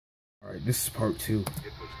Alright, this is part 2. It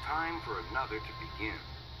was time for another to begin.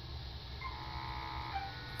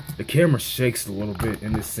 The camera shakes a little bit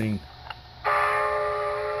in this scene.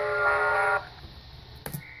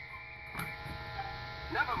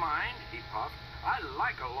 Never mind, he puffed. I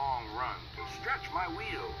like a long run to stretch my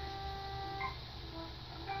wheels.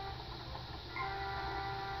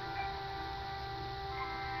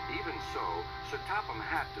 Even so, Sir Topham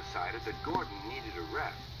Hatt decided that Gordon needed a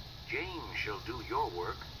rest. James shall do your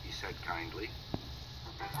work, he said kindly.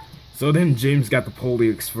 So then James got the Polar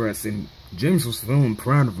Express, and James was feeling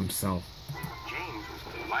proud of himself. James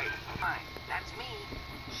was delighted. Fine, that's me.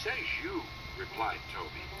 Says you, replied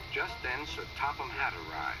Toby. Just then Sir Topham Hatt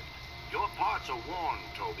arrived. Your parts are worn,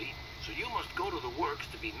 Toby, so you must go to the works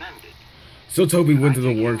to be mended. So Toby went to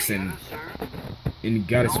the works and Henrietta,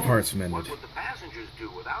 got his parts What mended. would the passengers do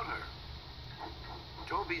without her?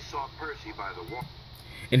 Toby saw Percy by the wall.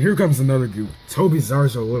 And here comes another goof. Toby's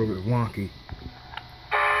eyes are a little bit wonky.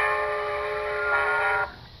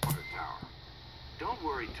 Tower. Don't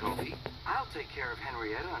worry, Toby. I'll take care of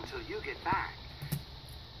Henrietta until you get back.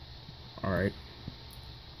 Alright.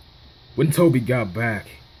 When Toby got back,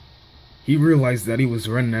 he realized that he was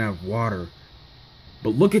running out of water.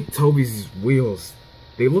 But look at Toby's wheels.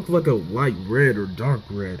 They look like a light red or dark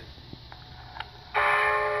red.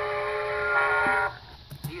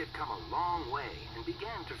 He had come a long way and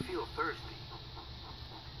began to feel thirsty.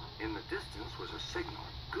 In the distance was a signal.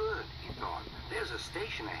 Good, he thought. There's a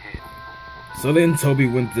station ahead. So then Toby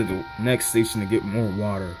went to the next station to get more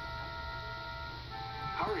water.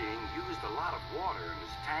 Hurrying used a lot of water and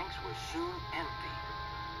his tanks were soon empty.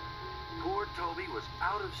 Poor Toby was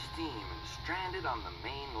out of steam and stranded on the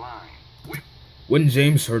main line. When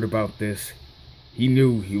James heard about this, he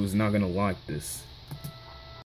knew he was not gonna like this.